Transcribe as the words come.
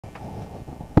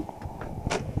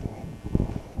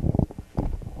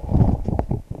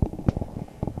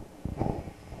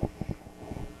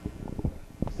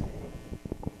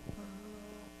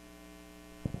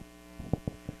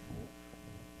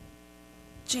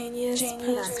Genius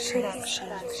Production.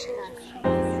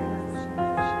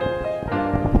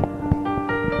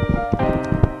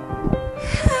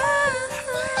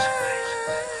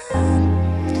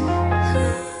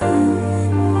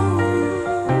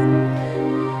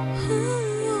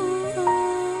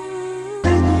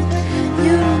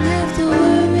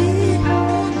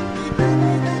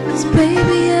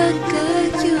 Baby, I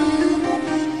got you.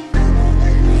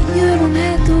 You don't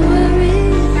have to worry,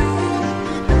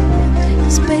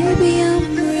 'cause baby,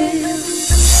 I'm real.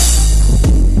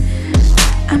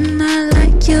 I'm not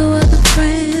like your other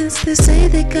friends. They say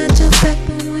they got your back,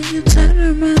 but when you turn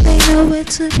around, they know where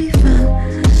to be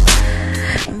found.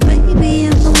 Baby,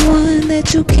 I'm the one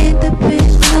that you can't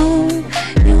depend on.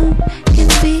 You can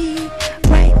be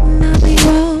right and I'll be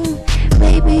wrong.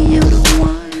 Baby, you the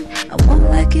one I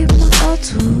wanna give my all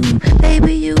to.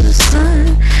 Baby, you the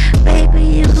sun. Baby,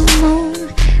 you the moon.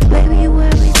 Baby, you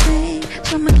everything.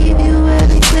 So I'ma give you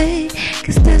everything,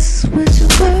 'cause that's what you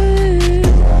were.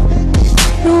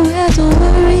 Don't have to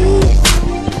worry,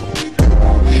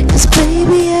 'cause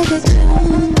baby, I got you.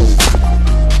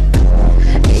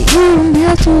 You don't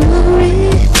have to worry,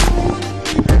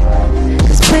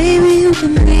 'cause baby, you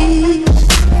can be.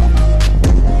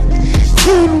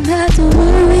 You don't have to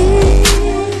worry,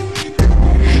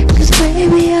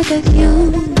 baby, I got you.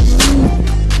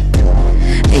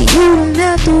 You don't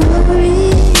have to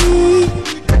worry,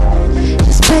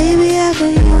 'cause baby, I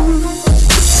got you.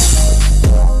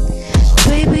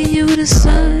 Baby, you the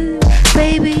sun.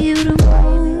 Baby, you the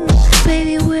moon.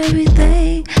 Baby, you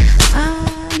everything I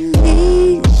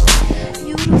need.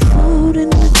 You the food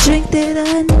and the drink that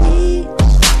I need.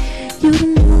 You the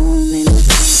moon and the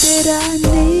thing that I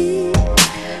need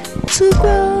to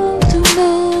grow, to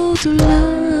know, to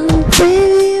love.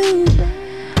 Baby, you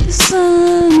the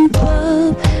sun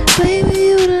above. Baby,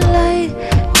 you the light.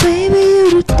 Baby, you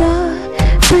the dark.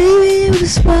 Baby, you the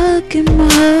spark in my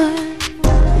heart.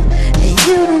 And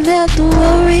you don't have to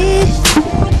worry,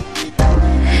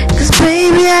 'cause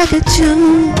baby, I got you.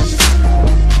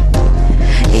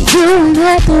 And you don't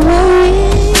have to worry,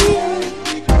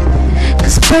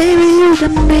 'cause baby, you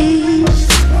got me.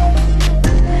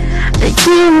 And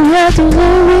you don't have to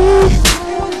worry,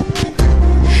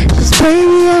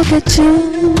 baby, I got you.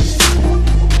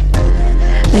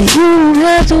 And you don't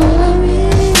have to worry.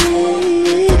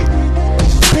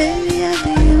 Baby, I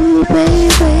got you.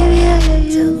 Baby, I got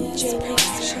you.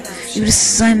 You the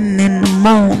sun and the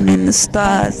moon and the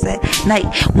stars at night.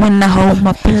 When I hold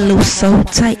my pillow so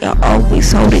tight, I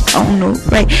always hold it on the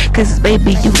right. 'Cause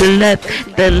baby, you the left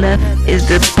is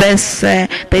the best side.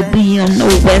 Baby, on the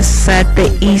west side, the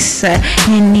east side.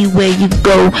 Anywhere you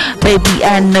go, baby,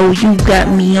 I know you got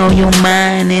me on your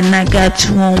mind, and I got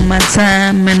you on my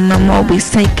time. And I'm always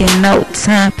taking out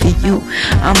time for you.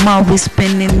 I'm always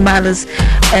spending dollars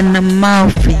and I'm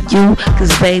out for you.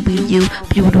 'Cause baby, you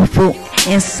beautiful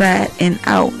inside and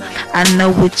out. I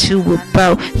know what you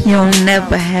about. You don't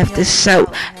never have to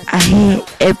shout. I hear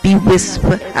every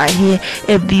whisper, I hear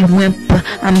every whimper.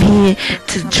 I'm here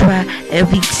to dry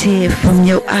every tear from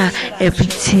your eye, every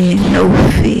tear, no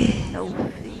fear.